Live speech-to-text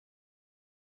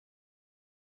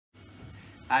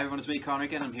Hi everyone, it's me Connor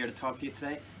again. I'm here to talk to you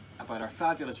today about our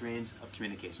fabulous range of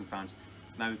communication fans.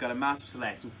 Now we've got a massive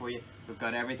selection for you. We've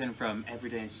got everything from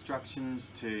everyday instructions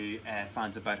to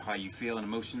fans about how you feel and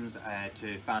emotions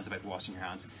to fans about washing your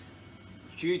hands.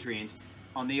 Huge range.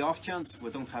 On the off chance we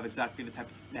don't have exactly the type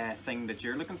of thing that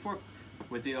you're looking for,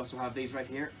 we do also have these right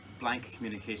here, blank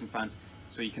communication fans.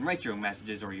 So you can write your own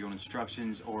messages or your own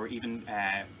instructions, or even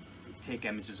take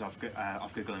images off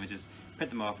Google Images,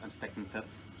 print them off and stick them to it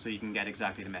so you can get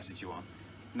exactly the message you want.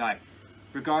 Now,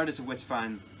 regardless of which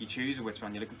fan you choose or which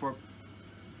fan you're looking for,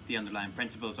 the underlying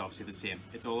principle is obviously the same.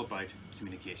 It's all about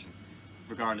communication,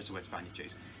 regardless of which fan you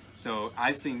choose. So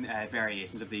I've seen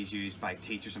variations of these used by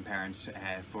teachers and parents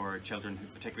for children,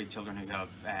 particularly children who have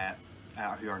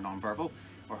who are non-verbal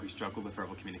or who struggle with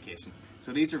verbal communication.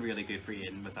 So these are really good for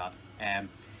aiding with that.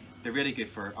 They're really good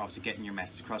for obviously getting your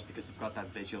message across because they've got that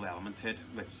visual element to it,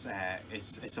 which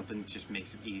is something that just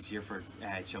makes it easier for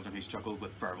children who struggle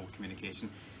with verbal communication.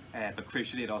 But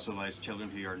crucially, it also allows children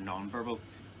who are non-verbal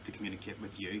to communicate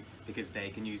with you, because they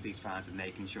can use these fans and they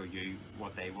can show you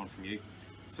what they want from you.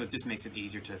 So it just makes it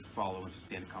easier to follow and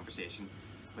sustain a conversation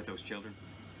with those children.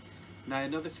 Now,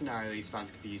 another scenario these fans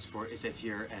could be used for is if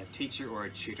you're a teacher or a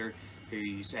tutor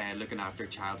who's looking after a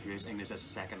child who has English as a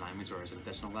second language or as an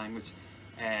additional language.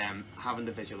 Having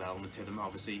the visual element to them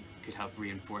obviously could help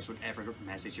reinforce whatever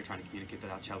message you're trying to communicate to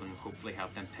that child, and will hopefully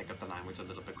help them pick up the language a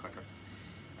little bit quicker.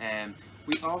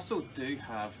 We also do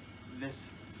have this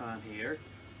fan here,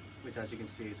 which as you can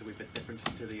see is a wee bit different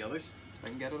to the others. If I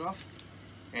can get it off.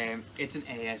 It's an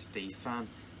ASD fan.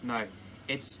 Now,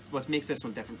 what makes this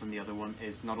one different from the other one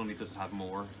is not only does it have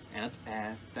more in it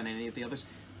than any of the others,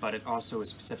 but it also is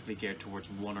specifically geared towards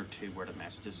one or two worded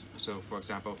messages. So for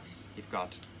example, you've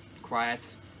got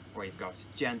quiet, or you've got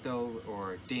gentle,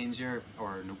 or danger,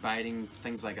 or no biting,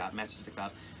 things like that, messages like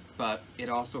that. But it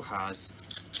also has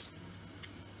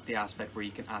the aspect where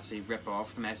you can actually rip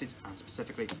off the message and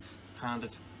specifically hand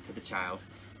it to the child,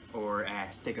 or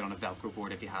stick it on a Velcro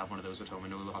board if you have one of those at home. I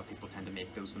know a lot of people tend to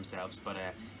make those themselves, but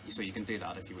so you can do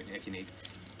that if you need.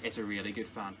 It's a really good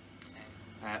fan.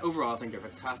 Overall, I think they're a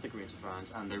fantastic range of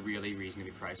fans, and they're really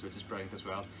reasonably priced, which is brilliant as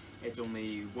well. It's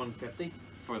only $150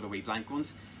 for the wee blank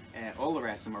ones. All the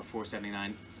rest of them are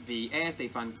 $4.79. The ASD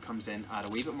fan comes in at a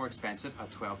wee bit more expensive at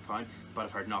 £12, but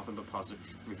I've heard nothing but positive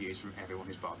reviews from everyone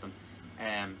who's bought them.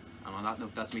 And on that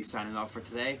note, that's me signing off for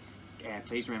today.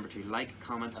 Please remember to like,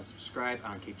 comment and subscribe,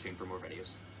 and keep tuned for more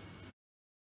videos.